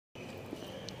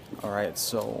Alright,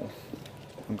 so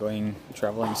I'm going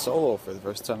traveling solo for the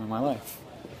first time in my life.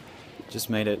 Just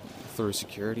made it through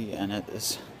security and it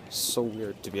is so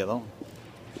weird to be alone.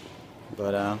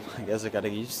 But I guess I gotta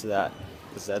get used to that,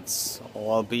 because that's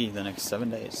all I'll be the next 7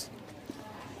 days.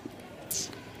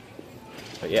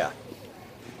 But yeah,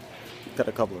 got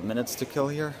a couple of minutes to kill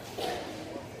here,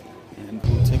 and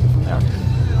we'll take it from there.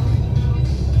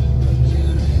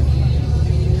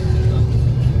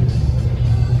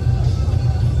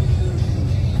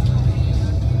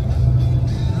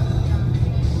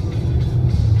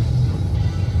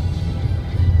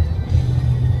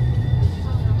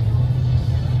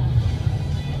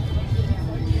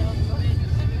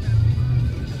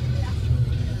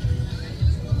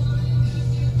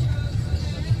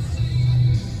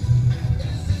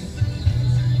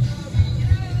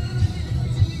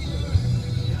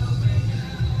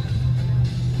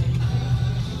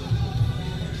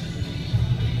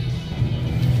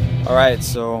 Alright,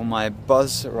 so my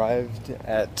bus arrived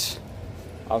at,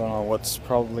 I don't know, what's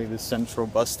probably the central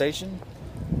bus station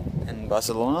in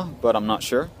Barcelona, but I'm not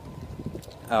sure.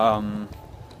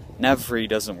 Nav3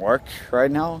 doesn't work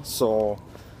right now, so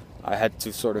I had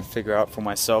to sort of figure out for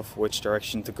myself which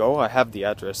direction to go. I have the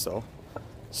address though,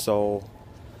 so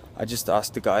I just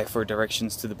asked the guy for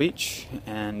directions to the beach,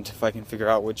 and if I can figure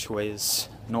out which way is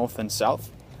north and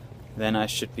south, then I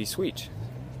should be sweet.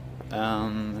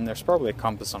 And there's probably a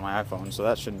compass on my iPhone, so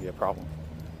that shouldn't be a problem.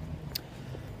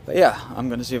 But yeah, I'm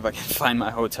gonna see if I can find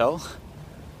my hotel.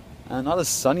 Not as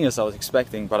sunny as I was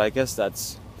expecting, but I guess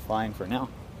that's fine for now.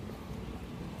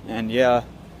 And yeah,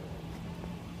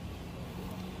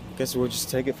 I guess we'll just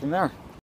take it from there.